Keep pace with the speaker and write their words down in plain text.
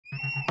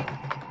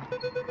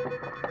What's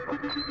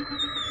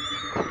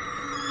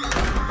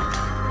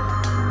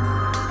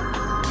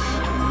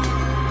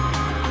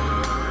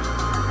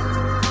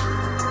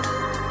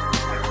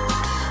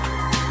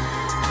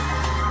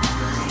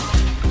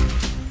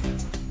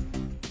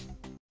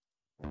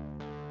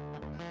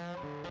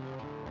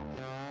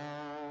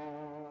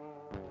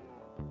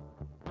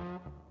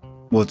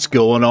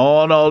going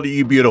on, all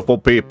you beautiful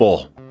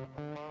people?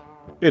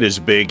 It is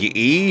Big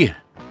E.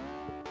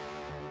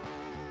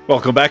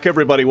 Welcome back,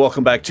 everybody.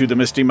 Welcome back to the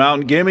Misty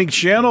Mountain Gaming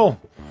channel.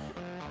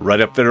 Right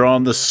up there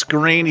on the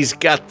screen, he's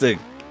got the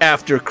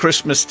after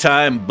Christmas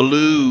time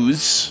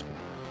blues.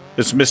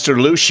 It's Mr.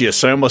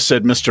 Lucius. I almost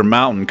said Mr.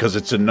 Mountain because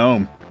it's a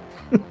gnome.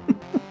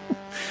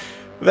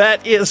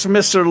 That is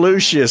Mr.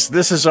 Lucius.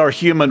 This is our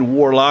Human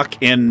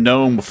Warlock in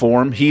gnome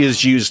form. He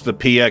has used the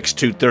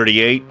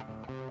PX238.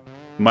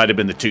 Might have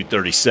been the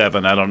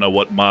 237. I don't know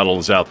what model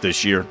is out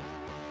this year.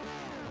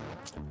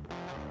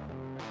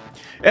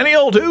 Any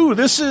old who,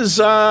 this is,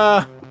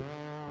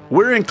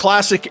 we're in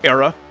classic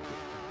era.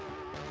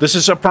 This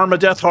is a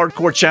perma-death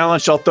hardcore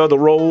challenge. I'll throw the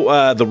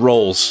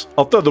rolls.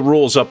 I'll throw the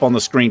rules up on the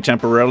screen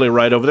temporarily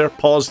right over there.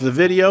 Pause the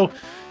video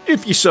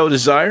if you so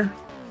desire.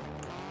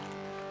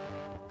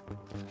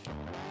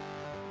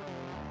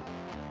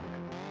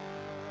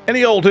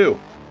 Any old who.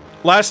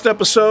 Last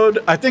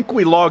episode, I think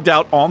we logged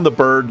out on the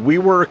bird. We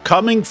were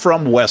coming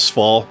from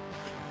Westfall.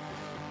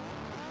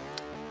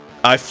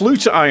 I flew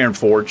to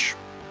Ironforge.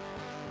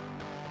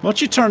 Why don't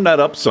you turn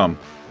that up some?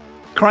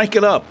 Crank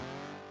it up.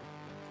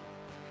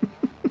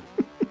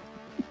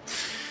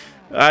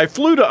 I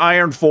flew to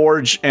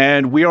Ironforge,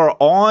 and we are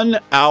on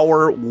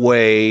our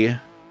way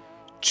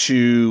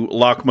to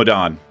Loch.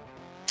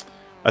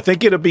 I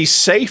think it'll be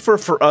safer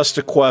for us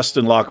to quest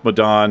in Loch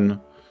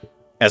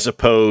as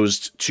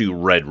opposed to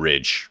Red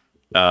Ridge.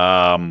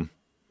 Red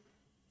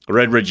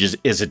Ridge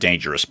is a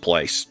dangerous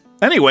place.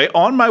 Anyway,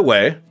 on my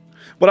way,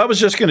 what I was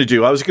just going to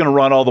do, I was going to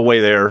run all the way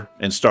there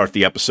and start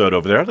the episode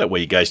over there. That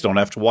way you guys don't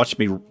have to watch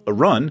me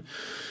run.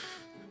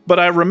 But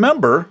I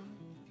remember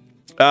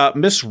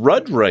Miss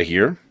Rudra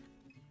here.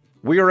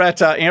 We are at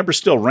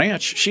Amberstill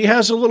Ranch. She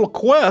has a little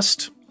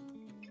quest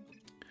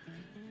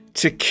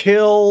to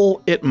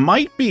kill, it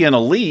might be an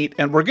elite,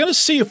 and we're going to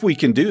see if we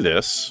can do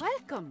this.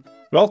 Welcome.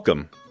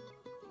 Welcome.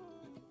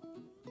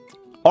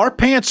 Our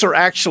pants are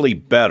actually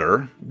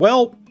better.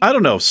 Well, I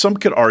don't know. Some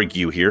could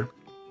argue here.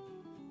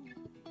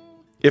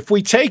 If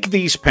we take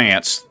these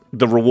pants,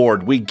 the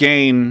reward, we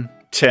gain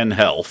 10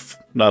 health.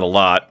 Not a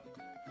lot.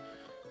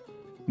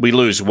 We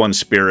lose 1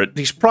 spirit.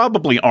 These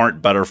probably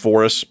aren't better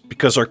for us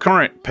because our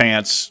current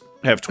pants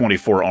have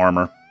 24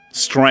 armor.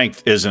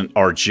 Strength isn't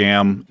our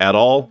jam at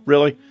all,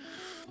 really.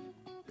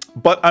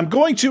 But I'm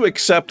going to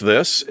accept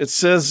this. It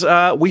says,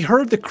 we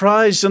heard the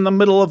cries in the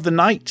middle of the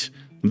night.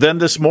 Then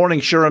this morning,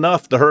 sure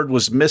enough, the herd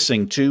was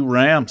missing 2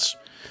 rams.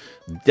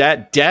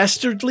 That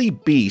dastardly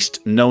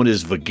beast known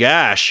as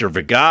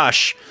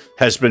Vagash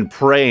has been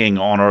preying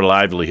on our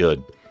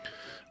livelihood.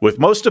 With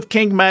most of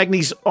King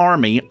Magni's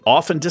army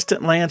off in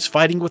distant lands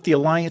fighting with the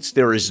Alliance,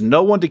 there is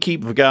no one to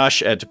keep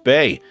Vagash at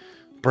bay.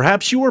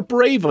 Perhaps you are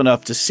brave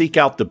enough to seek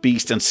out the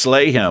beast and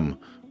slay him.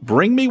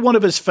 Bring me one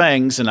of his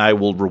fangs and I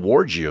will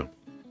reward you.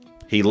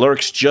 He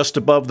lurks just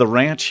above the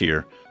ranch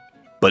here,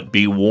 but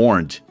be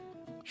warned.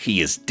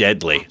 He is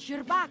deadly.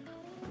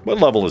 What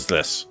level is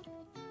this?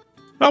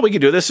 Well, we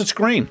can do this. It's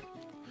green.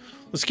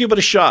 Let's give it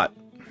a shot.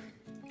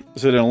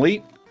 Is it an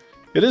elite?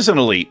 It is an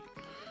elite.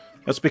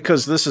 That's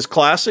because this is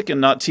classic and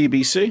not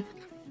TBC.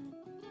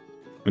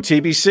 In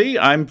TBC,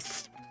 I'm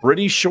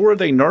pretty sure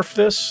they nerfed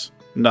this.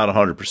 Not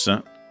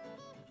 100%.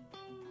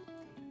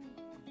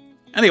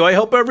 Anyway, I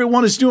hope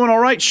everyone is doing all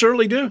right.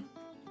 Surely do.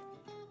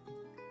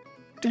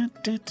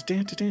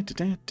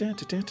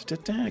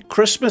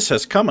 Christmas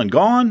has come and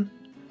gone.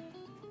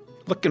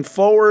 Looking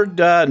forward,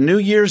 New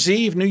Year's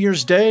Eve, New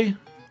Year's Day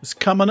is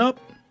coming up.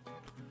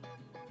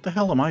 What the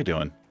hell am I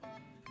doing?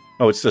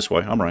 Oh, it's this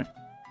way. I'm right.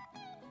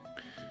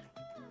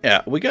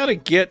 Yeah, we gotta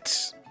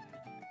get...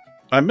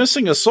 I'm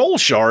missing a soul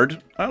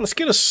shard. Let's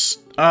get a...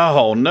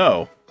 Oh,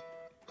 no.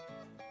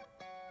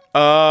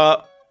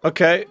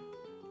 Okay.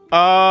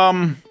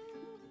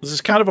 This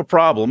is kind of a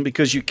problem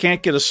because you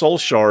can't get a soul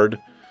shard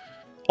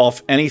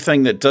off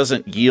anything that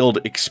doesn't yield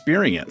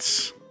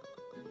experience.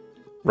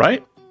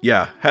 Right?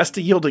 Yeah, has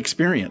to yield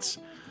experience.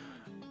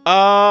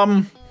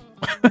 I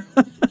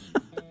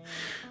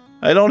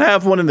don't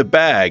have one in the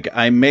bag.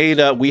 I made,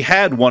 we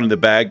had one in the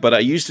bag, but I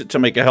used it to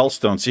make a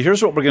hellstone. So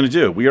here's what we're going to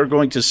do. We are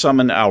going to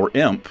summon our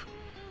imp.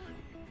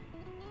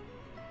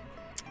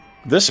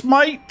 This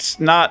might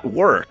not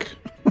work.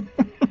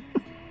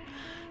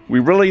 We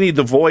really need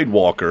the Void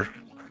Walker.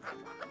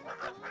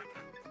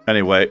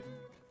 Anyway,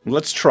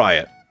 let's try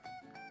it.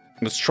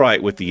 Let's try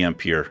it with the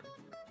imp here.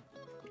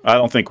 I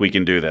don't think we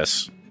can do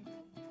this.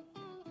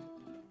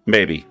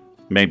 Maybe.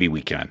 Maybe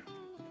we can.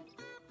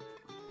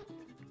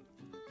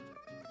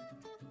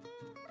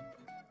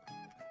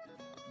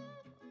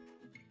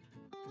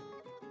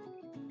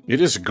 It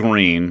is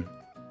green.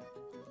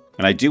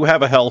 And I do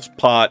have a health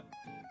pot.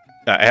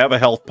 I have a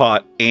health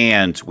pot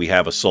and we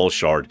have a soul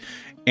shard.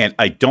 And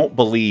I don't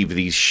believe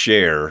these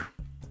share.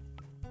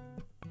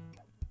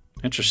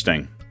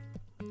 Interesting.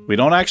 We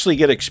don't actually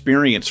get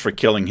experience for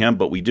killing him,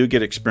 but we do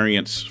get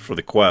experience for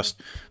the quest.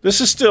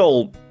 This is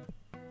still...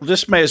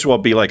 This may as well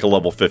be like a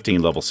level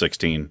 15, level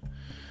 16.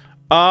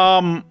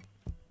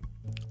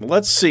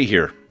 Let's see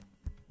here.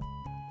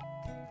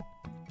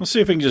 Let's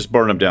see if we can just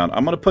burn him down.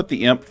 I'm going to put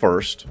the imp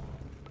first.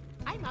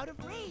 I'm out of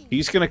range.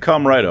 He's going to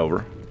come right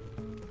over.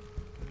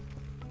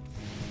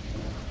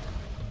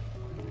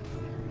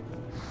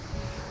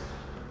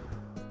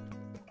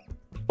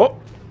 Oh!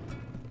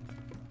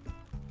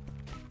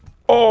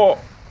 Oh!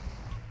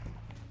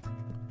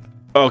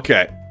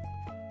 Okay.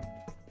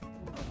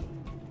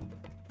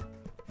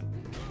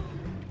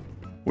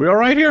 We all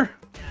right here?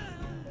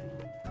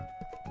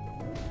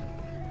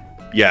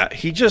 Yeah,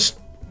 he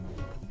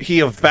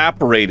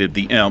evaporated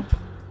the imp.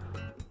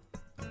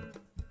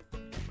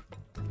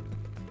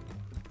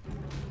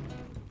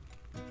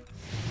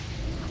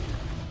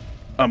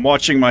 I'm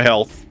watching my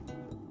health.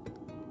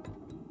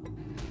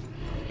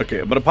 Okay,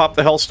 I'm gonna pop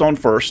the healthstone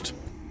first.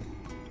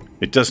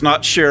 It does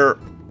not share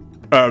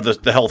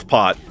the health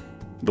pot,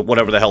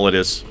 whatever the hell it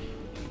is.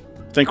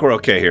 I think we're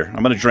okay here.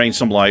 I'm gonna drain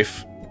some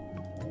life.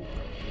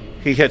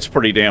 He hits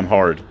pretty damn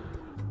hard.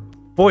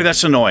 Boy,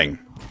 that's annoying.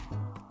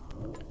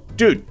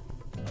 Dude,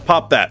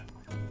 pop that.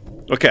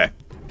 Okay.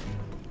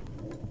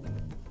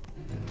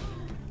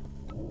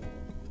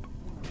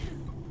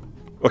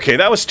 Okay,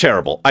 that was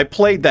terrible. I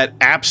played that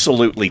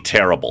absolutely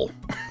terrible.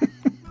 I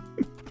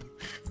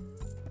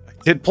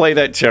did play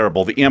that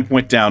terrible. The imp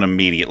went down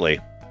immediately.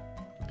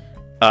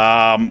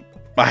 I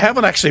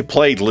haven't actually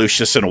played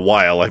Lucius in a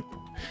while.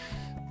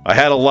 I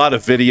had a lot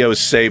of videos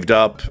saved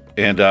up,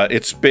 and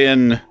it's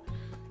been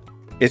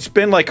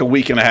like a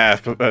week and a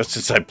half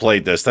since I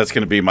played this. That's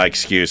going to be my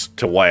excuse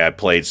to why I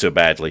played so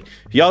badly.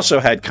 He also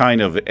had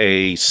kind of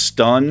a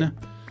stun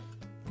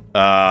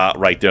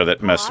right there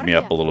that messed me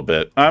up a little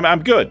bit.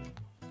 I'm good.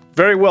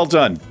 Very well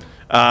done.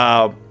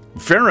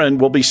 Varen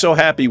will be so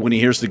happy when he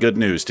hears the good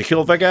news. To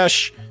kill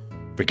Vagash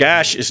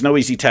is no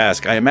easy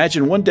task. I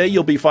imagine one day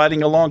you'll be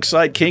fighting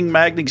alongside King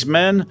Magnig's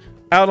men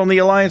out on the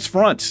Alliance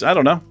front. I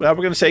don't know. We're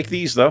going to take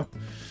these, though.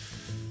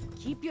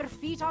 Keep your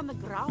feet on the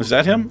ground. Is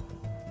that him?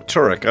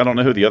 Turek. I don't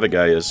know who the other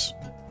guy is.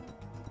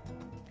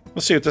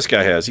 Let's see what this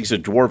guy has. He's a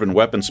dwarven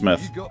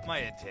weaponsmith. You got my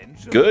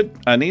attention. Good.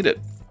 I need it.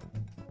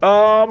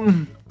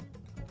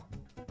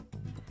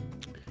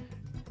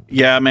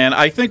 Yeah, man.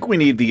 I think we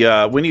need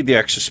the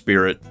extra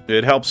spirit.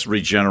 It helps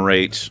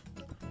regenerate.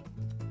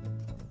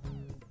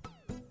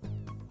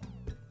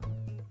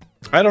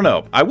 I don't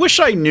know. I wish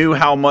I knew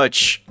how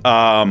much.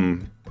 I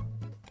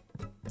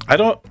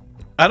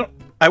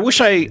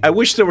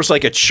wish there was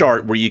like a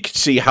chart where you could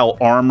see how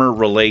armor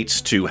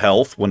relates to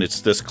health when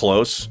it's this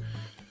close.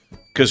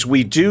 Because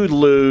we do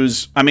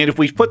lose... I mean, if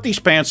we put these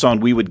pants on,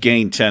 we would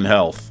gain 10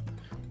 health.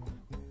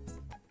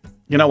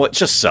 You know what?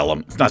 Just sell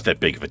them. It's not that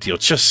big of a deal.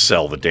 Just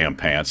sell the damn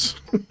pants.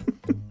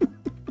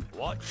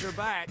 Watch your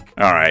back.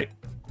 All right.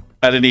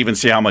 I didn't even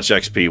see how much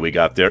XP we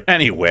got there.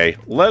 Anyway,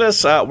 let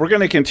us... we're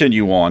going to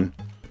continue on.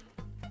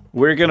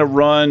 We're going to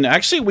run...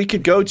 Actually, we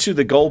could go to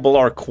the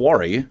Golbalar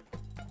Quarry.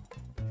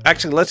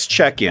 Actually, let's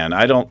check in.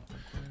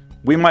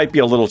 We might be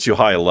a little too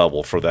high a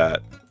level for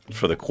that.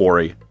 For the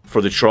quarry.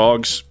 For the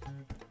trogs.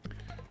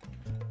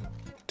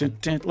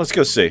 Let's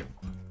go see.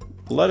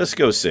 Let us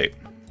go see.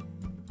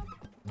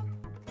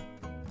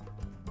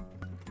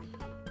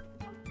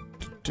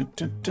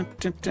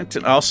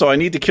 Also, I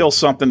need to kill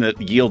something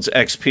that yields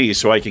XP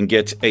so I can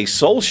get a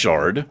soul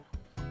shard.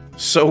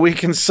 So we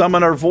can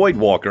summon our Void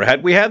Walker.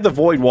 Had we had the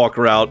Void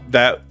Walker out,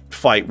 that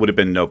fight would have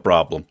been no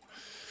problem.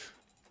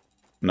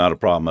 Not a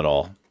problem at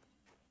all.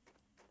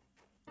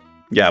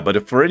 Yeah, but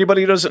if for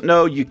anybody who doesn't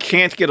know, you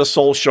can't get a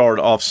soul shard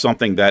off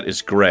something that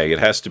is gray. It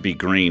has to be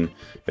green.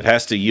 It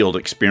has to yield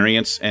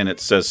experience, and it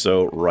says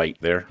so right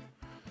there.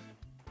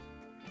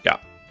 Yeah.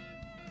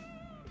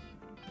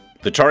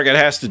 The target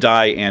has to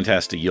die and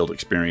has to yield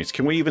experience.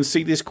 Can we even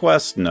see these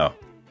quests? No.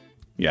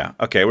 Yeah,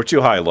 okay, we're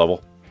too high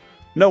level.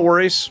 No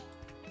worries.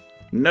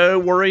 No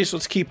worries.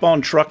 Let's keep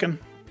on trucking.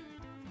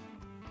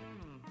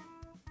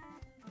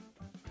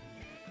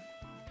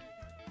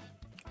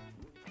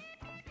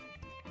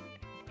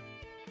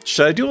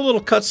 Should I do a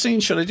little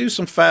cutscene? Should I do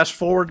some fast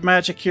forward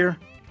magic here?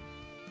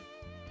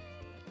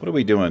 What are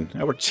we doing?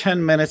 Now we're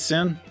 10 minutes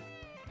in.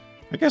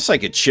 I guess I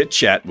could chit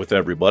chat with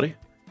everybody.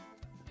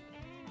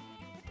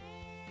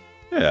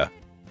 Yeah.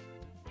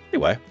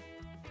 Anyway.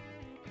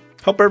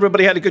 Hope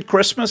everybody had a good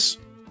Christmas.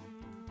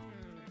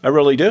 I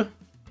really do.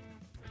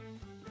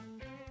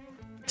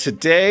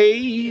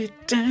 Today...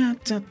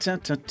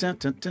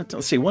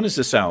 Let's see, when is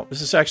this out?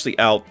 This is actually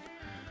out...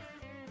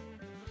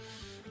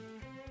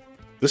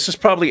 This is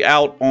probably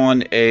out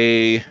on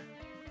a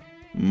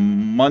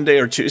Monday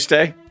or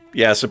Tuesday.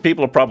 Yeah, so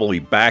people are probably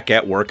back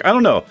at work. I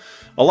don't know.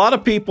 A lot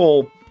of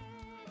people,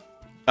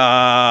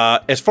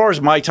 as far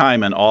as my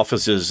time in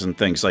offices and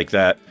things like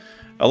that,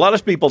 a lot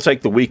of people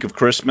take the week of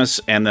Christmas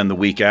and then the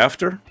week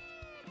after.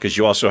 Because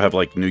you also have,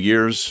 like, New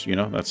Year's, you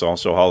know, that's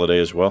also a holiday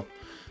as well.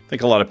 I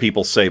think a lot of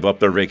people save up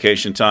their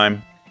vacation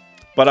time.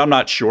 but I'm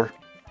not sure.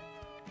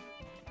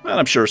 And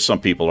I'm sure some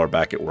people are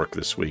back at work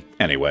this week.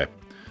 Anyway,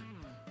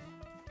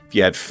 if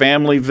you had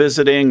family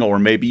visiting, or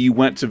maybe you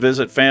went to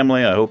visit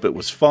family, I hope it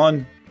was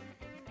fun.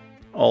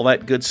 All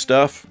that good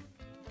stuff.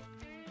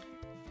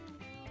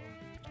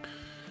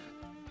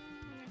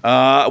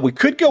 We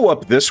could go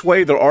up this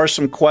way. There are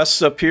some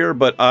quests up here,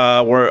 but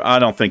I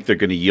don't think they're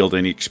going to yield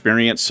any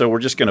experience, so we're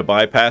just going to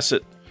bypass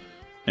it,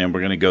 and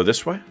we're going to go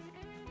this way.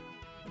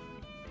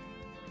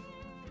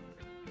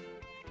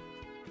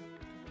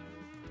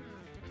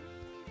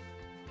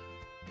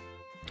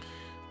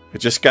 I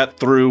just got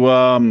through,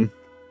 I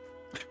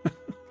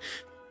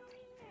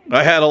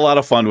had a lot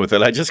of fun with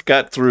it. I just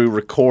got through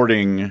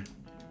recording.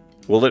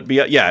 Will it be?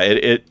 Yeah,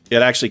 it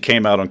actually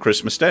came out on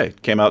Christmas Day.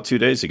 It came out 2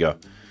 days ago.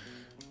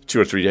 2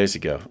 or 3 days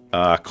ago.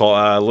 Call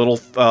a little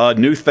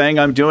new thing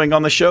I'm doing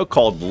on the show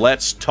called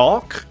Let's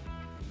Talk.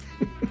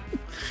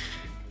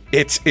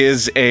 It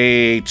is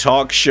a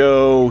talk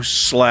show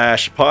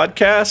slash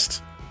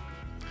podcast.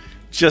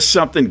 Just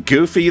something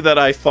goofy that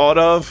I thought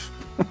of.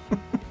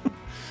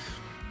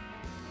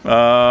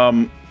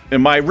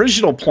 In my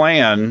original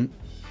plan,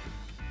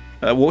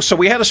 so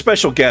we had a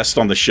special guest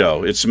on the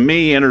show. It's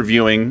me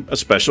interviewing a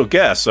special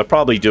guest. I'll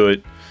probably do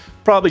it.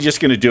 Probably just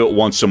going to do it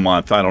once a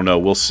month. I don't know.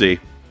 We'll see.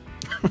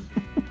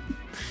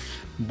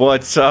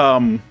 But,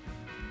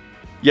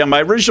 yeah,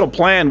 my original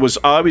plan was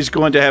I was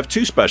going to have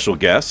 2 special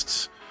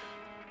guests.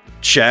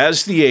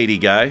 Chaz the 80s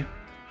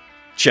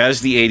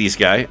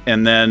guy,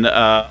 and then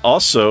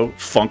also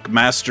Funk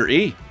Master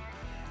E.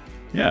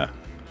 Yeah.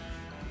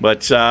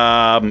 But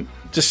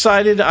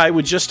decided I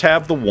would just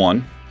have the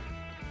one,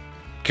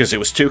 because it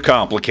was too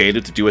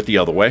complicated to do it the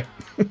other way.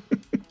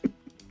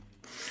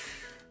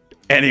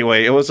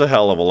 Anyway, it was a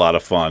hell of a lot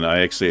of fun.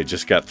 I actually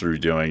just got through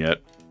doing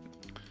it.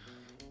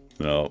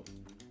 So,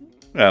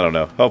 I don't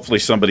know. Hopefully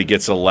somebody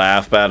gets a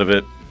laugh out of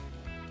it.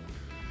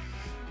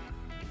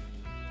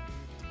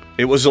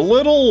 It was a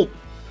little...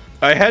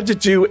 I had to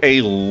do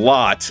a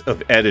lot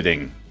of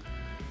editing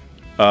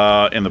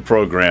in the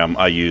program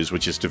I use,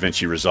 which is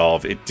DaVinci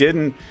Resolve. It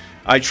didn't...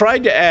 I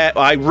tried to add...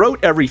 I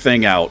wrote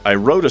everything out. I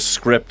wrote a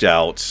script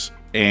out,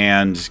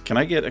 and... Can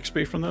I get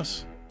XP from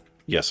this?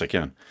 Yes, I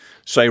can.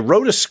 So I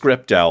wrote a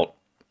script out,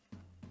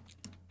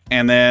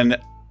 and then...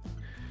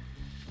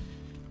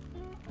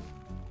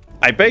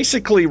 I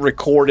basically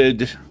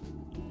recorded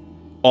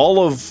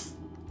all of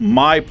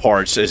my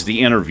parts as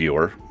the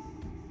interviewer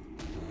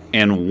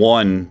in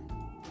one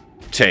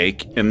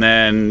take, and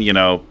then, you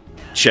know,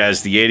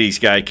 Chaz the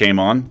 80s guy came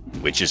on,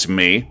 which is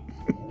me,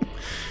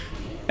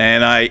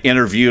 and I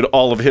interviewed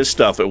all of his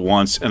stuff at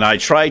once, and I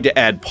tried to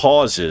add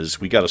pauses.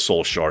 We got a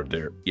soul shard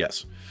there,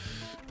 yes.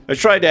 I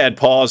tried to add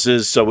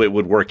pauses so it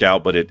would work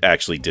out, but it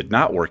actually did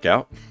not work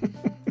out.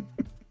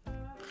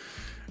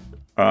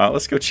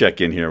 Let's go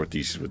check in here with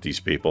these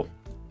people.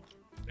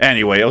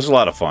 Anyway, it was a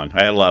lot of fun.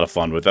 I had a lot of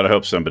fun with it. I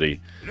hope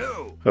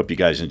hope you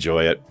guys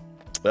enjoy it.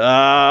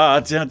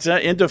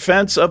 In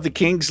defense of the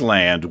King's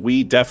Land,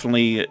 we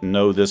definitely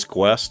know this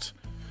quest.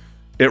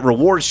 It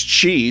rewards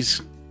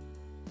cheese,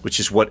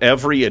 which is what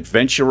every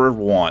adventurer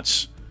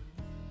wants.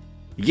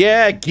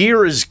 Yeah,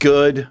 gear is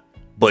good,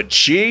 but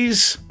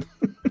cheese?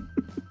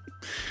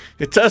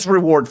 It does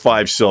reward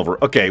 5 silver.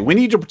 Okay, we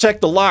need to protect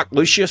the Loch,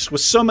 Lucius.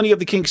 With so many of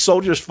the King's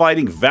soldiers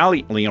fighting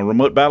valiantly on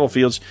remote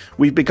battlefields,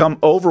 we've become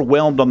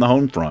overwhelmed on the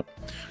home front.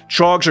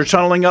 Trogs are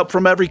tunneling up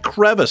from every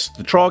crevice.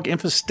 The Trog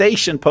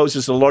infestation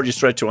poses the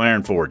largest threat to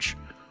Ironforge.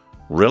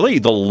 Really?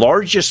 The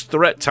largest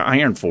threat to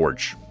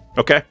Ironforge.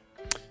 Okay.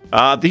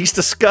 These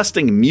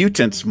disgusting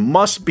mutants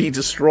must be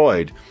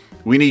destroyed.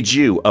 We need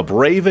you, a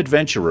brave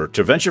adventurer,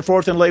 to venture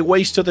forth and lay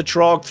waste to the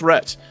Trog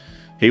threat.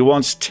 He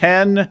wants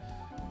 10...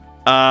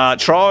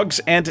 Trogs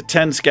and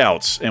 10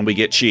 scouts, and we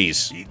get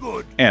cheese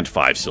and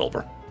 5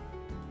 silver.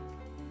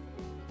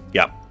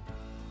 Yep.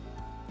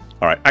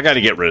 Alright, I gotta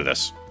get rid of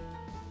this.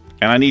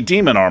 And I need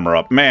demon armor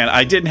up. Man,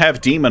 I didn't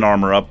have demon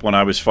armor up when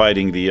I was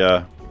fighting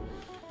the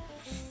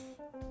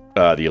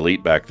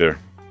elite back there.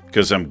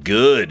 Because I'm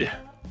good.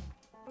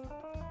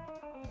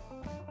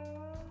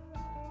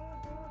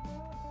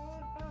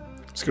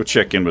 Let's go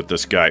check in with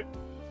this guy.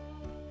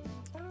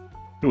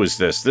 Who is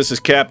this? This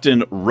is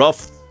Captain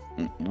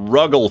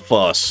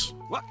Rugglefuss.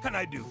 What can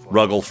I do for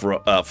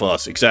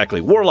Rugglefuss,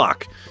 exactly.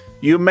 Warlock.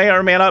 You may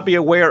or may not be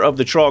aware of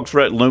the Trog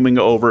threat looming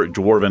over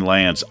Dwarven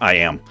lands. I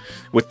am.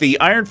 With the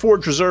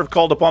Ironforge Reserve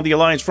called upon the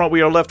Alliance front,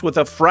 we are left with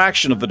a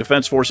fraction of the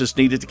defense forces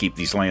needed to keep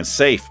these lands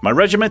safe. My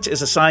regiment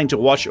is assigned to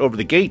watch over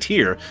the gate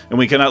here, and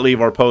we cannot leave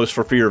our post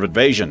for fear of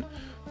invasion.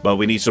 But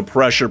we need some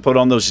pressure put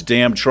on those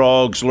damn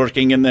Trogs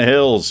lurking in the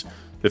hills.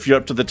 If you're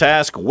up to the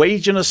task,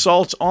 wage an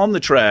assault on the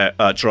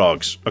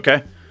Trogs,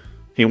 okay?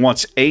 He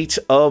wants 8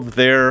 of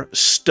their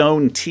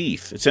stone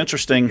teeth. It's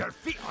interesting.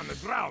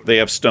 They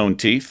have stone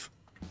teeth.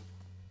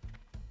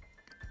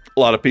 A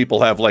lot of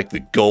people have, like, the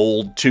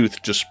gold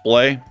tooth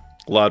display.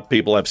 A lot of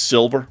people have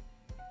silver.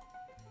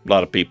 A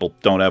lot of people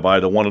don't have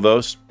either one of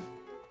those.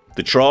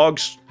 The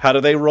Trogs, how do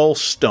they roll?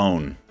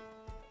 Stone.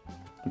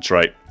 That's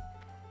right.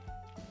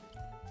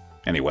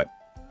 Anyway,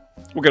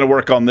 we're going to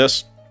work on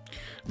this.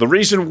 The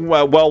reason,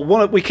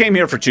 well, we came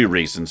here for two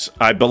reasons.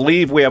 I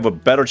believe we have a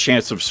better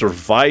chance of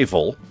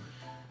survival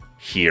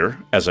here,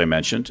 as I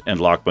mentioned, in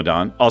Loch.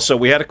 Also,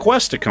 we had a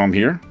quest to come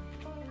here.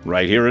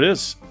 Right here it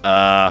is.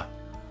 Yeah,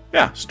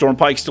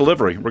 Stormpike's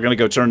Delivery. We're going to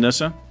go turn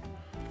this in.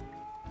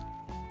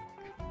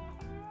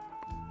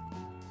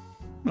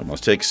 I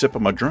must take a sip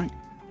of my drink.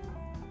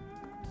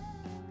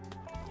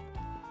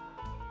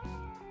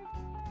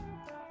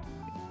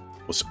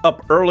 Was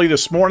up early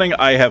this morning.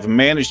 I have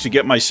managed to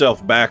get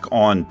myself back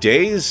on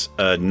days,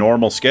 a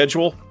normal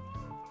schedule,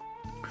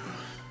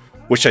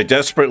 which I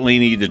desperately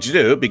needed to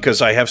do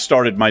because I have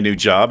started my new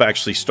job.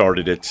 Actually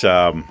started it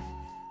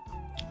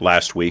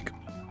last week,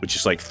 which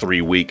is like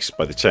 3 weeks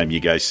by the time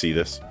you guys see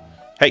this.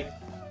 Hey.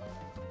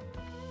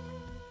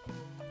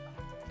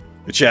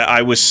 But yeah,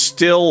 I was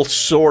still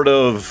sort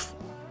of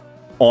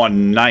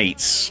on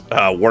nights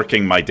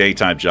working my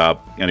daytime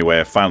job. Anyway,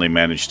 I finally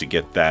managed to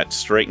get that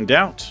straightened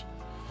out.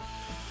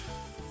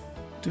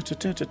 Yeah,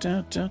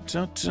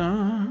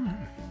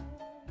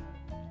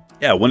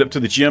 went up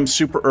to the gym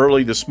super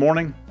early this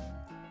morning.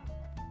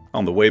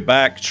 On the way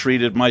back,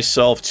 treated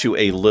myself to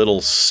a little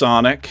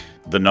Sonic,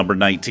 the number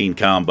 19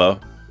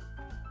 combo.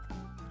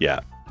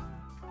 Yeah.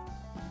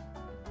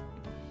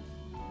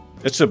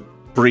 It's a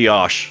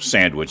brioche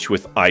sandwich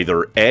with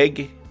either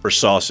egg or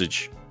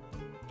sausage.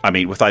 I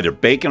mean, with either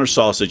bacon or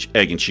sausage,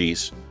 egg and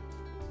cheese.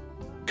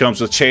 Comes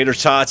with tater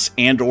tots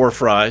and or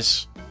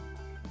fries.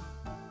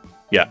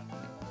 Yeah.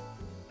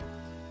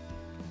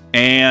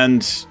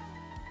 And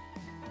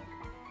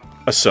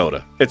a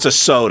soda. It's a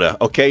soda,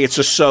 okay? It's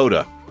a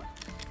soda.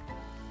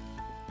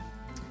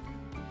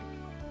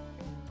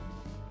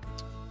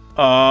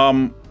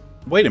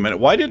 Wait a minute.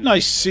 Why didn't I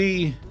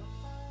see...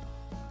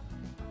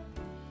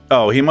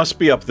 Oh, he must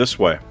be up this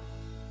way.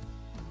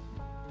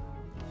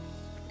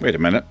 Wait a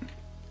minute.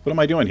 What am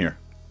I doing here?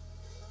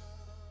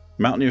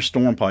 Mountaineer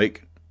Stormpike.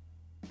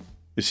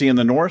 Is he in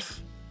the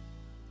north?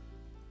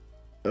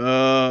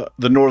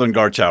 The Northern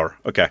Guard Tower.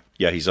 Okay.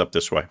 Yeah, he's up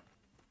this way.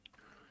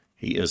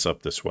 He is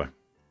up this way.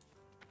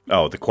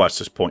 Oh, the quest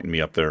is pointing me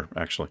up there,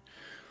 actually.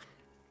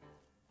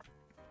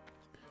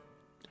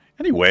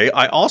 Anyway,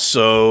 I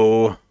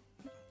also...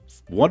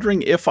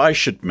 wondering if I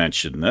should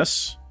mention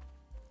this.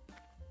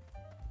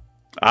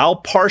 I'll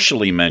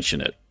partially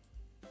mention it.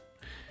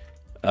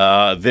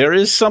 There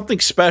is something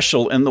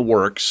special in the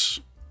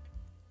works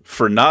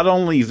for not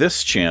only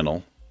this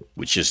channel,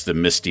 which is the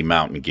Misty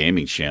Mountain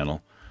Gaming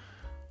channel,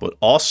 but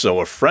also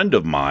a friend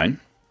of mine.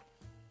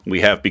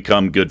 We have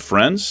become good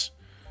friends.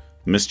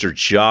 Mr.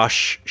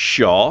 Josh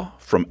Shaw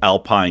from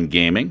Alpine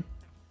Gaming.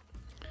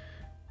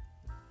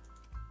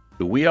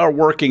 We are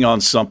working on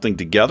something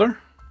together.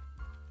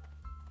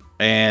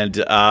 And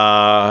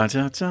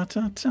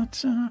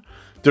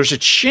there's a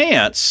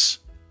chance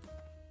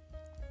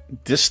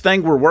this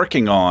thing we're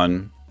working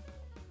on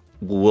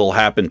will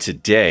happen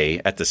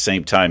today at the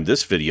same time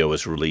this video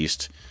is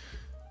released,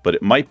 but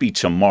it might be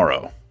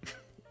tomorrow.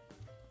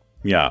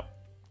 Yeah.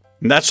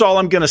 And that's all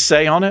I'm going to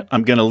say on it.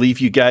 I'm going to leave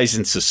you guys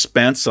in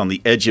suspense on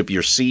the edge of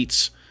your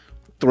seats,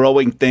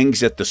 throwing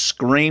things at the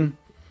screen.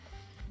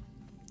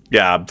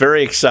 Yeah, I'm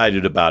very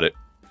excited about it.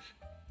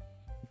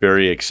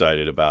 Very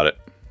excited about it.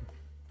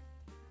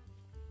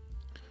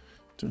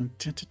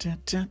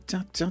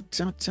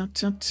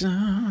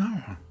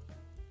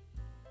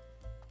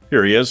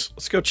 Here he is.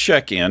 Let's go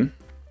check in.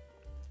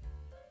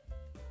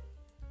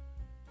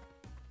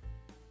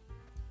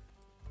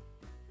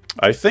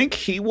 I think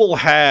he will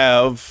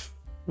have...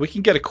 We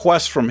can get a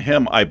quest from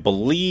him, I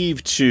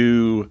believe,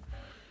 to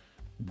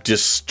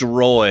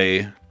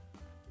destroy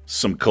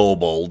some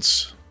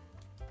kobolds.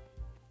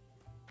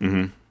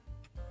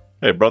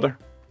 Hey, brother.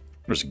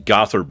 There's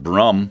Gother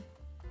Brum.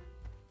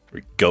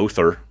 Or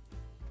Gother.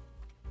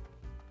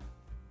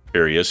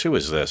 Here he is. Who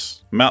is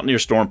this? Mountaineer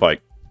Stormpike.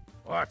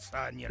 What's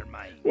on your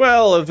mind?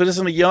 Well, if it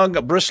isn't a young,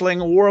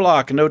 bristling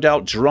warlock, no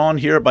doubt drawn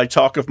here by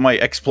talk of my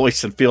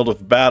exploits in field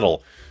of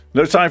battle.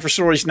 No time for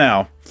stories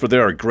now, for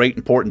there are great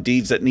important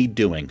deeds that need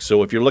doing.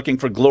 So if you're looking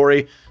for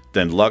glory,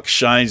 then luck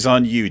shines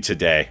on you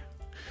today.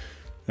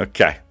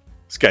 Okay.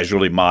 This guy's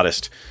really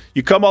modest.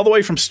 You come all the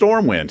way from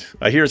Stormwind.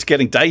 I hear it's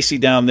getting dicey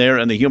down there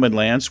in the human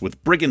lands,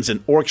 with brigands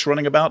and orcs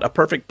running about. A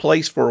perfect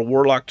place for a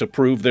warlock to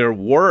prove their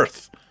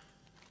worth.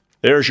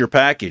 There's your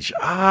package.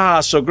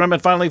 Ah, so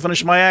Grimmin finally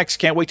finished my axe.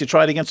 Can't wait to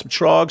try it against some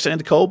trogs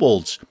and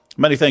kobolds.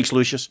 Many thanks,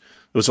 Lucius.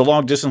 It was a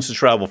long distance to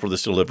travel for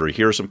this delivery.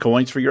 Here are some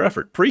coins for your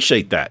effort.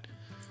 Appreciate that.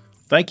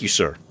 Thank you,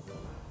 sir.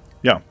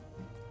 Yeah.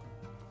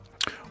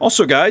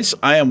 Also, guys,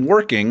 I am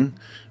working.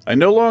 I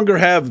no longer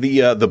have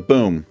the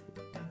boom.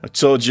 I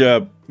told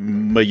you,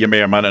 you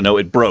may or might not know,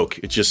 it broke.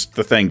 It just,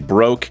 the thing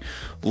broke.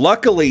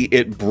 Luckily,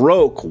 it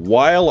broke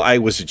while I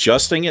was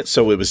adjusting it,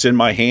 so it was in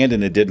my hand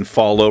and it didn't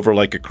fall over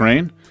like a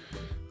crane.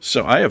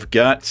 So I have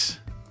got,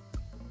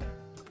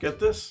 get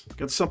this,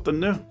 got something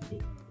new.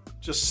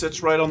 Just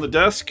sits right on the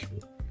desk.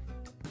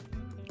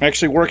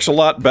 Actually works a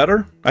lot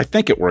better. I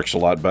think it works a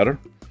lot better.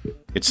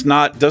 It's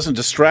not, doesn't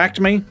distract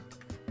me.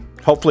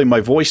 Hopefully my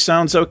voice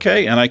sounds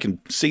okay and I can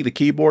see the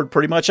keyboard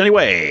pretty much.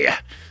 Anyway,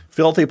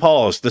 Filthy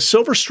Paws. The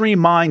Silver Stream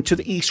mine to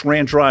the east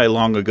ran dry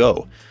long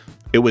ago.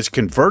 It was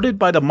converted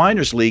by the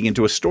Miners' League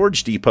into a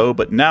storage depot,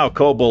 but now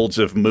kobolds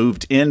have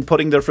moved in,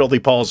 putting their filthy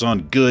paws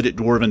on good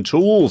dwarven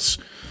tools.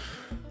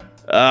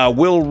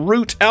 We'll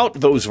root out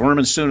those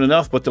vermin soon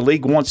enough, but the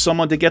League wants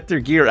someone to get their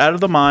gear out of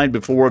the mine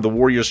before the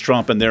warriors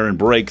tromp in there and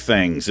break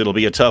things. It'll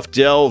be a tough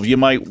delve. You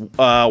might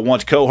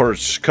want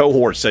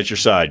cohorts at your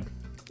side.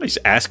 He's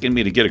asking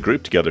me to get a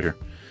group together here.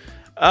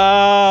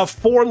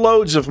 4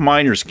 loads of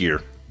miners'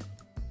 gear.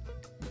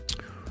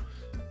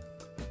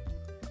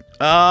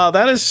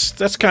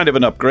 That's kind of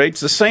an upgrade.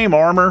 It's the same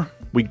armor.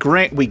 We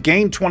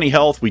gain 20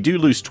 health. We do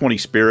lose 20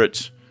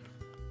 spirits.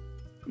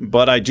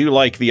 But I do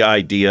like the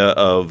idea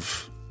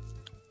of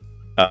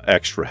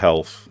extra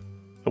health.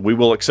 We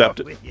will accept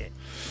it.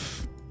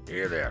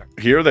 Here there.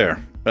 Here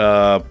there.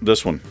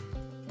 This one.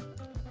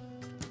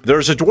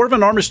 There's a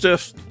dwarven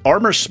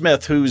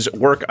armorsmith whose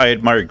work I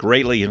admire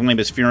greatly. His name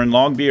is Furin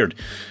Longbeard,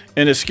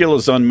 and his skill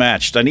is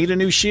unmatched. I need a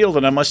new shield,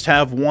 and I must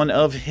have one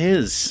of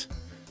his.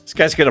 This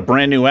guy's got a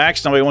brand new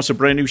axe, now he wants a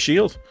brand new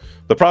shield.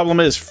 The problem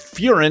is,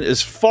 Furin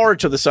is far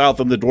to the south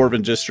of the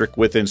Dwarven District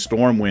within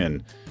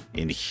Stormwind,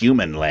 in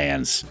human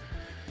lands.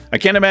 I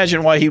can't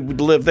imagine why he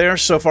would live there,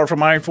 so far from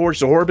Ironforge.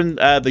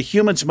 The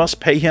humans must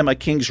pay him a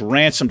king's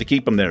ransom to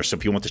keep him there. So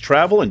if you want to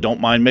travel and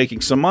don't mind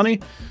making some money,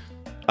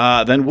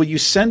 then will you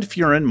send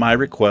Furin my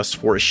request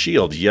for a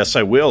shield? Yes,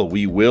 I will.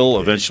 We will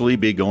eventually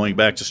be going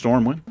back to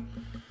Stormwind.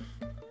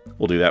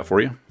 We'll do that for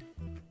you.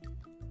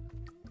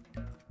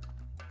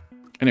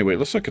 Anyway,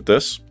 let's look at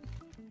this.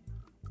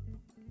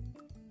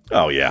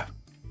 Oh, yeah.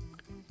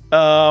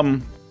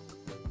 Oh,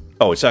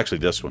 it's actually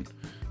this one.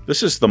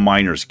 This is the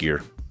miner's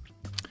gear.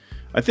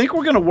 I think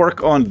we're going to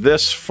work on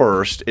this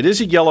first. It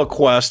is a yellow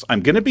quest. I'm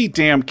going to be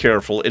damn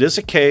careful. It is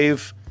a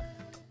cave.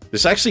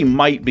 This actually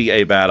might be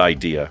a bad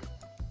idea.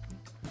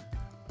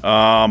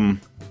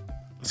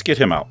 Let's get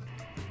him out.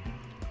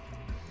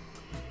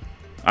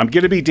 I'm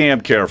going to be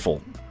damn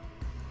careful.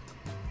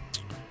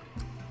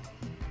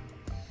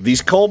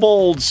 These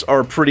kobolds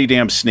are pretty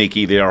damn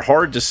sneaky. They are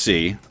hard to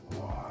see.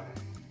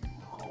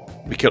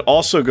 We could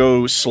also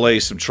go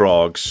slay some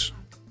trogs.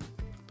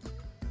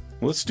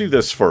 Let's do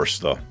this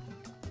first, though.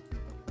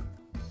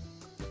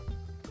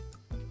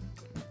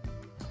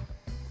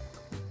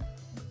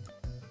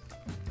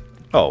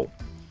 Oh,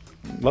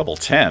 level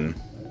 10.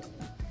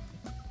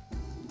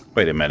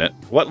 Wait a minute.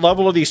 What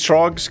level are these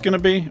trogs going to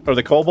be? Are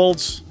the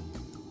kobolds?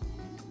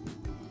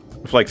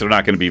 Looks like they're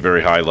not going to be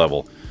very high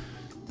level.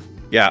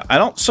 Yeah, I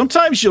don't.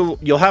 Sometimes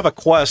you'll have a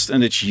quest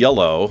and it's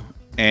yellow,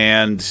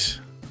 and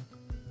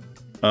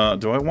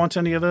do I want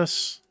any of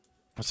this?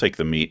 I'll take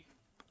the meat.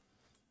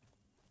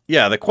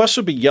 Yeah, the quest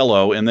will be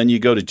yellow, and then you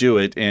go to do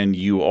it, and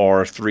you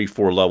are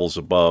 3-4 levels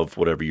above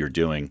whatever you're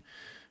doing.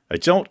 I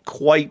don't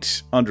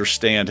quite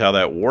understand how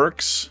that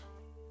works.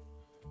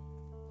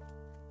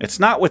 It's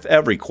not with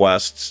every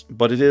quest,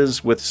 but it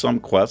is with some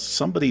quests.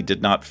 Somebody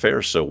did not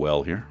fare so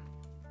well here.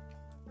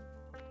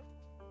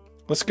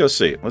 Let's go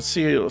see. Let's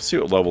see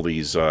what level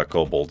these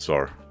kobolds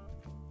are.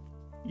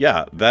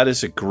 Yeah, that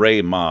is a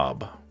gray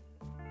mob.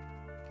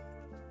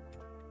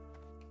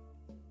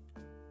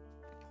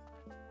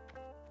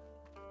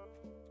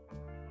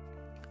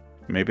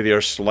 Maybe they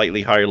are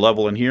slightly higher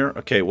level in here.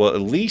 Okay, well,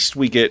 at least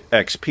we get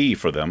XP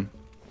for them.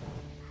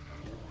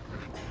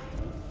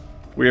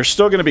 We are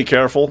still going to be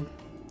careful.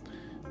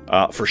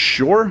 For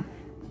sure.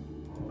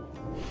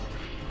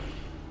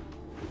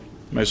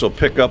 Might as well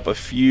pick up a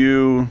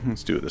few...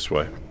 Let's do it this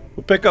way.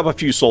 We'll pick up a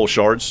few soul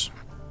shards.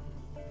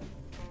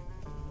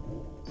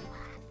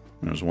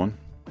 There's one.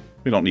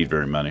 We don't need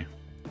very many.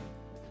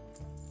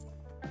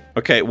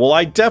 Okay, well,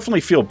 I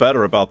definitely feel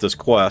better about this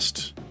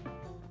quest.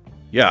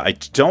 Yeah, I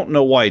don't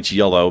know why it's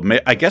yellow.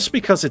 I guess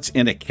because it's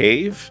in a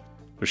cave.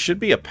 There should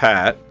be a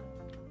pat.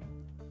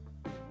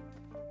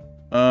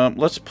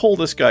 Let's pull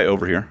this guy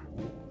over here.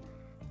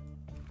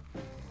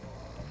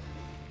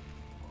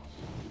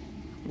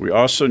 We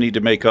also need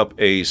to make up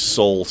a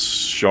soul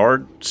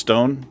shard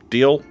stone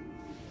deal.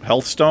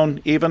 Health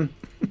stone, even.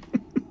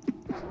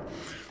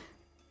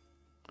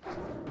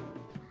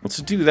 Let's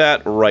do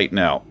that right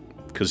now.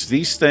 Because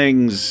these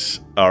things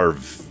are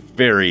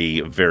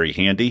very, very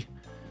handy.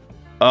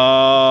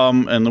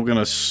 And we're going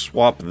to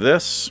swap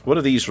this. What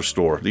do these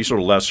restore? These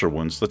are lesser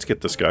ones. Let's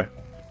get this guy.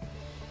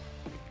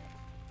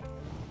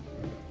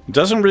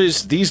 Doesn't really,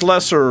 these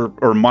lesser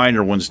or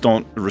minor ones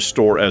don't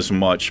restore as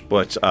much,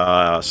 but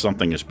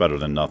something is better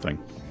than nothing.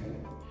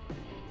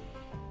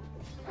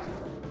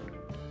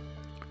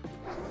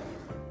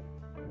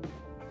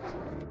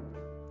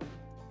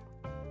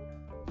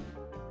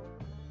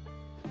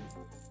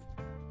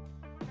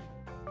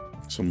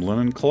 Some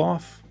linen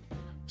cloth.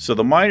 So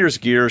the miner's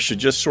gear should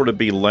just sort of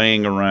be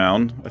laying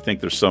around. I think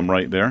there's some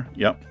right there.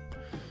 Yep.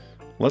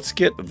 Let's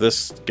get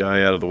this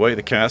guy out of the way,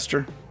 the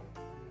caster.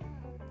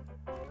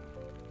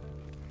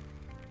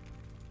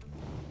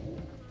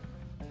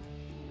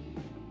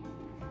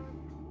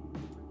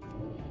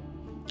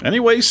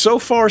 Anyway, so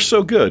far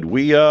so good.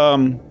 We've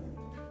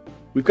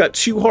got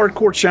 2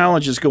 hardcore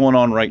challenges going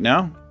on right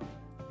now.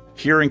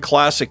 here in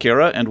Classic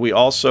Era, and we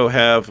also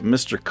have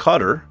Mr.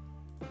 Cutter,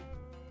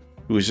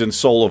 who's in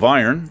Soul of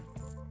Iron.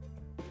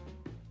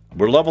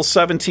 We're level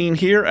 17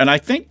 here, and I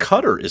think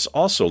Cutter is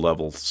also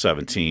level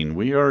 17.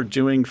 We are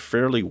doing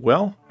fairly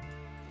well.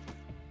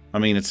 I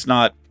mean, it's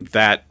not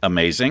that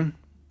amazing,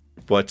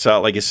 but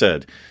like I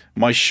said,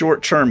 my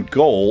short-term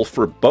goal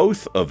for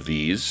both of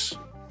these,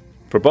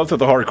 for both of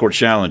the hardcore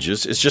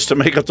challenges, is just to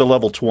make it to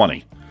level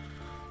 20.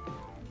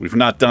 We've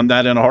not done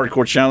that in a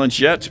hardcore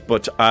challenge yet,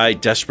 but I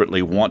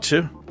desperately want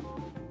to.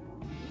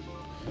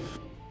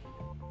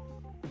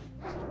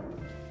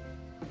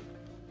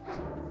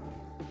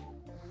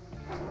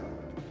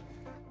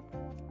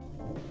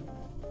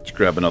 Let's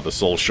grab another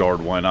soul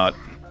shard, why not?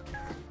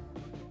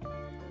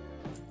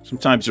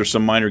 Sometimes there's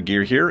some minor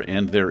gear here,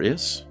 and there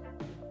is.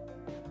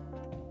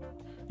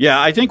 Yeah,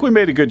 I think we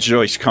made a good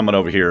choice coming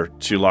over here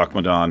to Loch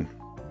Modan.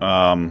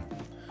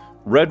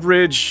 Red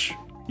Ridge,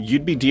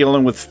 you'd be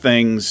dealing with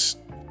things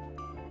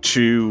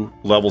 2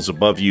 levels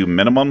above you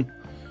minimum.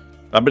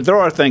 But there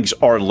are things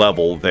our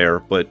level there,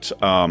 but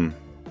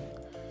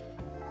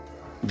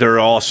there are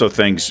also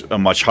things a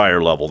much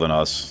higher level than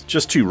us.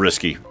 Just too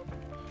risky.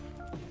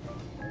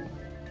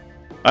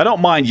 I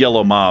don't mind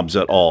yellow mobs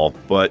at all,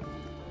 but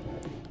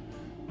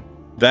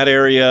that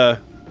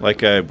area,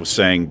 like I was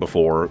saying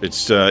before,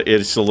 it's a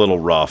little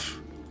rough.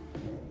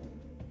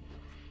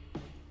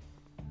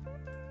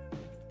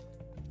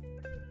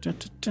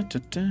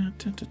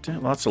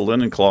 Lots of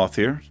linen cloth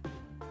here.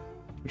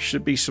 There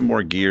should be some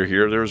more gear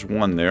here. There's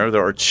one there.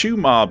 There are 2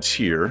 mobs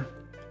here.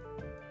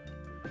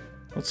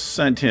 Let's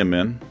send him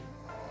in.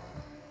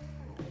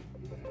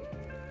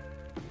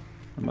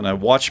 I'm going to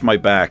watch my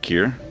back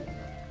here.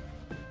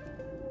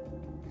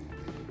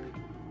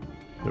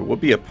 There will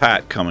be a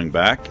Pat coming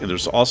back. And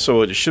there's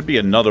also, there should be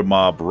another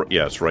mob.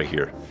 Yeah, it's right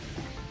here.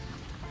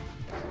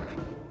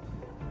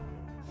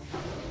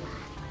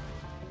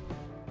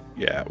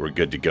 Yeah, we're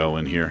good to go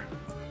in here.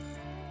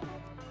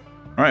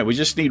 Alright, we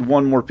just need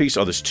one more piece.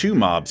 Oh, there's 2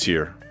 mobs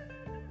here.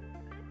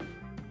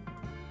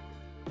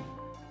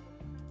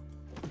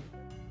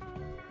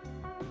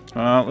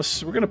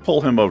 We're gonna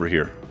pull him over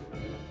here.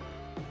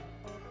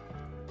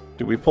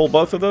 Did we pull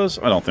both of those?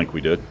 I don't think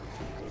we did.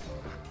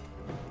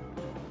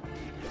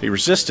 He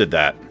resisted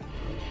that.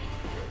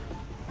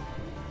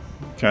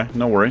 Okay,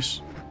 no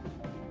worries.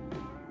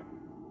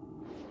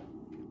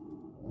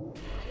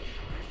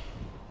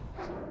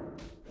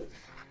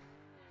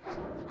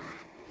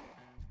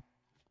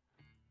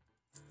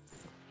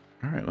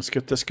 Alright, let's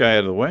get this guy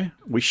out of the way.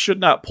 We should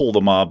not pull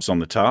the mobs on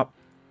the top.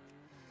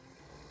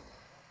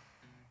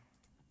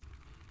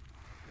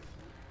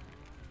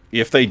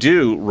 If they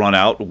do run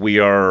out, we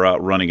are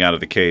running out of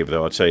the cave,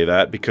 though, I'll tell you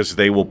that, because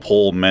they will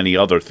pull many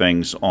other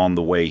things on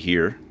the way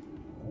here.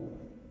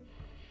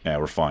 Yeah,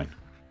 we're fine.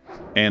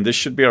 And this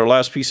should be our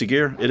last piece of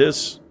gear. It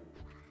is.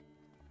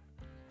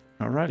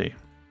 Alrighty.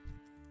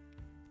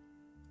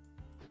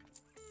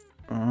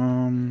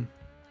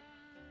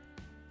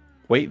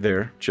 Wait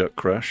there, Jet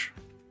Crush.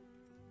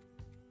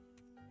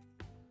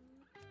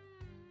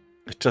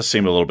 It does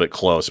seem a little bit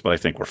close, but I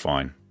think we're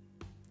fine.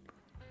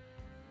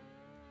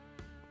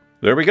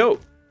 There we go.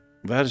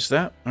 That is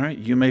that. All right,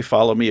 you may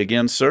follow me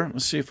again, sir.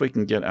 Let's see if we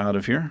can get out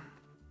of here.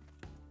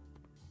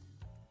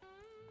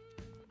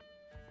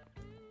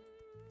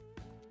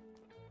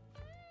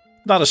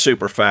 Not a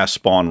super fast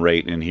spawn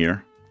rate in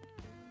here.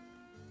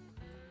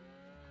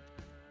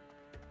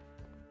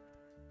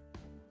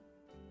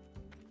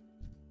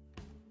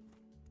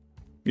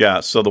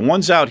 Yeah, so the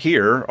ones out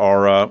here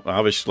are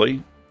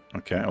obviously...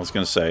 Okay, I was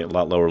going to say a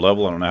lot lower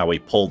level. I don't know how we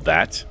pulled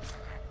that.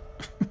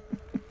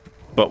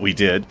 But we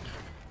did.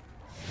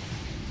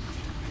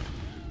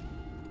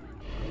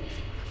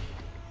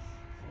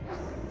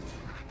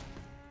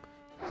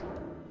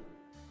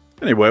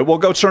 Anyway, we'll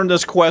go turn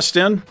this quest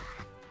in.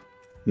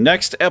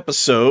 Next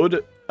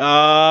episode,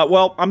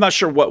 well, I'm not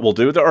sure what we'll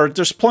do.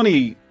 There's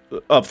plenty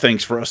of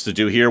things for us to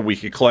do here. We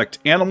could collect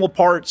animal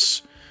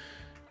parts.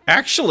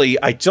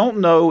 Actually, I don't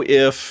know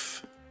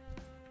if...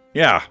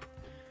 Yeah.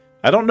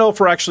 I don't know if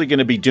we're actually going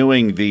to be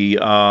doing the,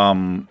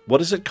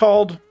 what is it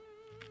called?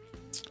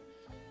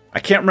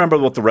 I can't remember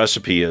what the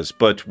recipe is,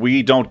 but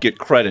we don't get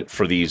credit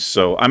for these,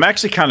 so I'm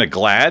actually kind of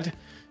glad,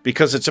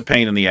 because it's a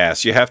pain in the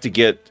ass. You have to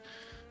get,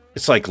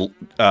 it's like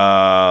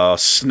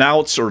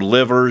snouts or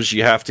livers,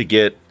 you have to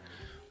get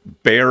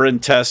bear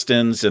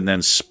intestines, and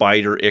then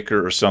spider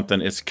ichor or something.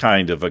 It's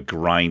kind of a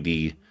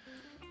grindy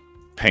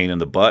pain in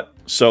the butt.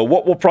 So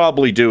what we'll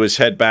probably do is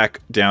head back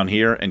down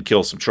here and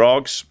kill some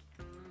trogs.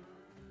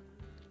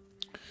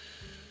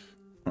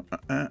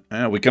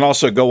 We can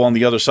also go on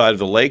the other side of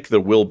the lake. There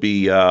will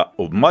be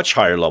much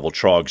higher level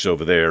trogs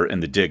over there in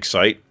the dig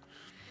site.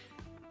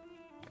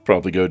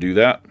 Probably go do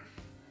that.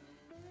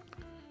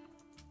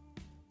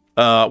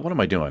 What am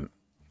I doing?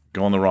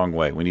 Going the wrong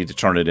way. We need to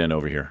turn it in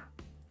over here.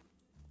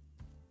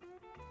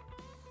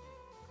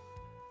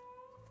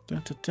 Da,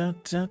 da, da,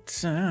 da,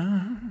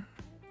 da.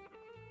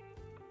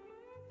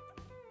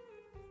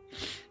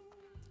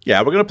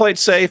 Yeah, we're going to play it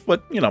safe,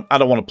 but, you know, I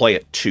don't want to play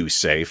it too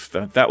safe.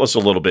 That was a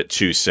little bit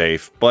too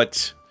safe,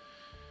 but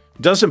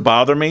Doesn't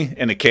bother me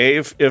in a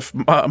cave if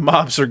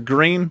mobs are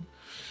green.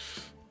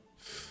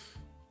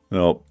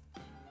 Nope.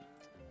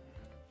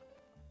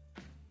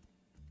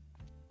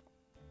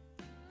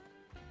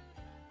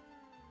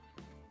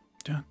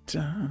 Da,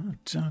 da,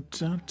 da,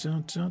 da, da,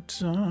 da,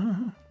 da.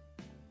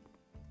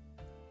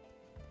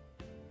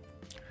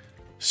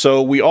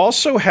 So we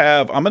also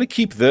have, I'm going to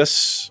keep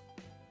this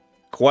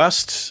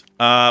quest.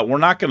 We're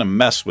not going to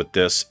mess with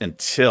this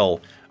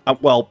until,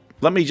 well,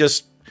 let me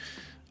just,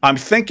 I'm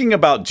thinking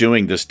about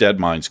doing this Dead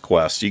Mines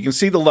quest. You can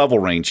see the level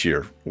range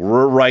here.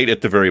 We're right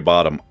at the very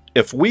bottom.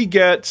 If we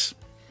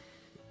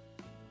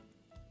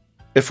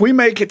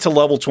make it to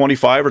level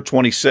 25 or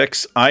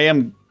 26,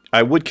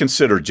 I would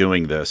consider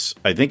doing this.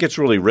 I think it's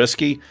really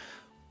risky,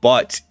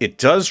 but it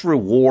does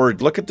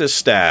reward, look at this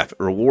staff. It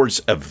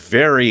rewards a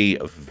very,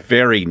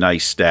 very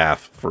nice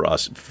staff for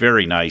us.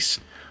 Very nice.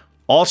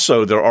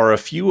 Also, there are a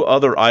few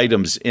other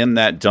items in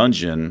that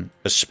dungeon,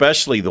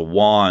 especially the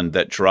wand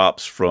that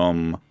drops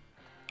from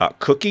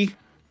Cookie.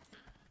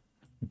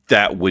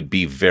 That would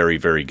be very,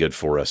 very good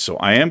for us. So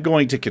I am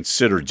going to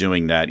consider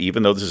doing that,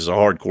 even though this is a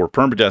hardcore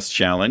permadeath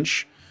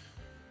challenge.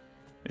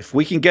 If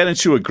we can get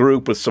into a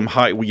group with some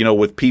high, you know,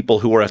 with people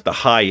who are at the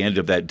high end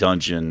of that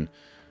dungeon,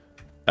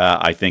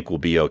 I think we'll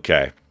be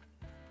okay.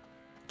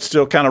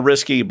 Still kind of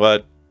risky,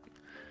 but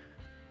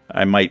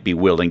I might be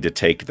willing to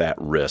take that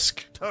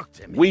risk.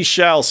 We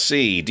shall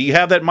see. Do you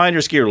have that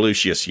miner's gear,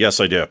 Lucius?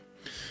 Yes, I do.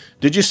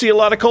 Did you see a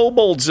lot of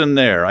kobolds in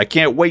there? I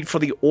can't wait for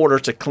the order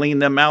to clean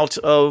them out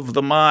of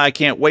the mine. I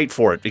can't wait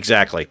for it.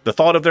 Exactly. The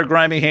thought of their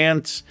grimy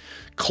hands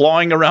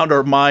clawing around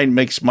our mine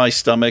makes my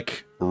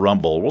stomach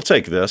rumble. We'll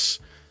take this.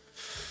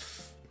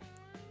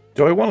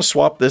 Do I want to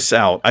swap this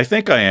out? I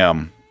think I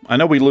am. I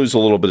know we lose a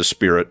little bit of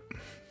spirit,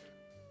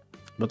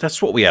 but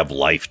that's what we have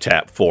life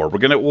tap for.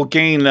 We'll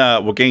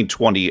gain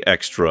 20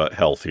 extra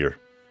health here.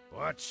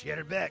 Watch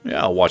your back.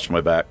 Yeah, I'll watch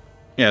my back.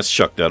 Yeah, let's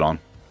chuck that on.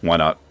 Why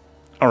not?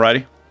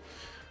 Alrighty.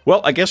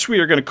 Well, I guess we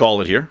are going to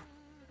call it here.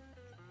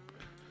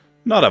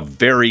 Not a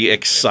very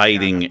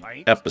exciting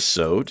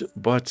episode,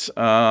 but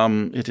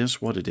it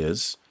is what it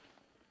is.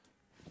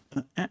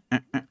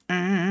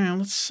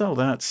 Let's sell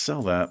that.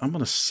 Sell that. I'm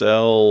going to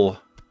sell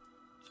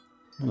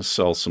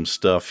some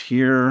stuff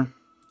here.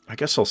 I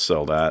guess I'll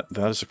sell that.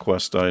 That is a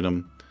quest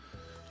item.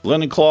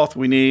 Linen cloth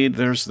we need.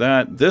 There's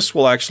that. This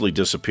will actually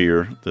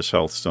disappear. This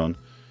health stone.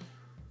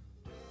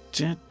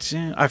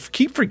 I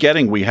keep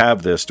forgetting we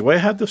have this. Do I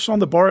have this on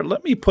the bar?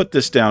 Let me put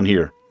this down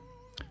here.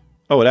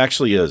 Oh, it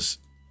actually is.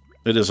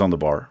 It is on the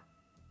bar.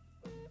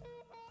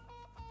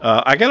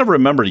 I got to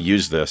remember to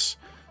use this.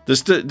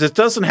 This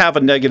doesn't have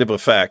a negative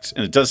effect,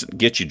 and it doesn't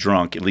get you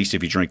drunk, at least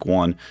if you drink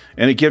one,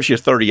 and it gives you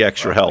 30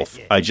 extra health.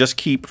 I just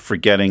keep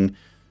forgetting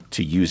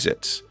to use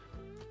it. So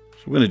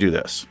we're going to do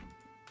this.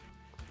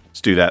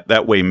 Let's do that.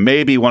 That way,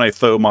 maybe when I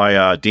throw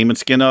my demon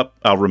skin up,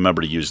 I'll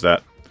remember to use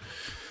that.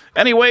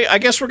 Anyway, I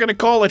guess we're going to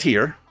call it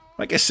here.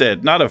 Like I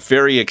said, not a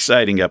very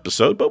exciting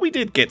episode, but we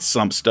did get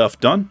some stuff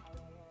done.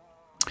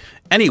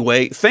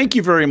 Anyway, thank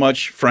you very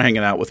much for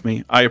hanging out with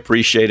me. I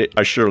appreciate it.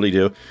 I surely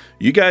do.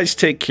 You guys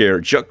take care.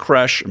 Juk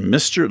Crash,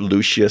 Mr.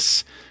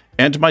 Lucius,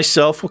 and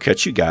myself will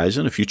catch you guys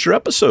in a future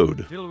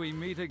episode. Till we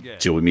meet again.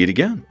 Till we meet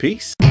again.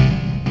 Peace.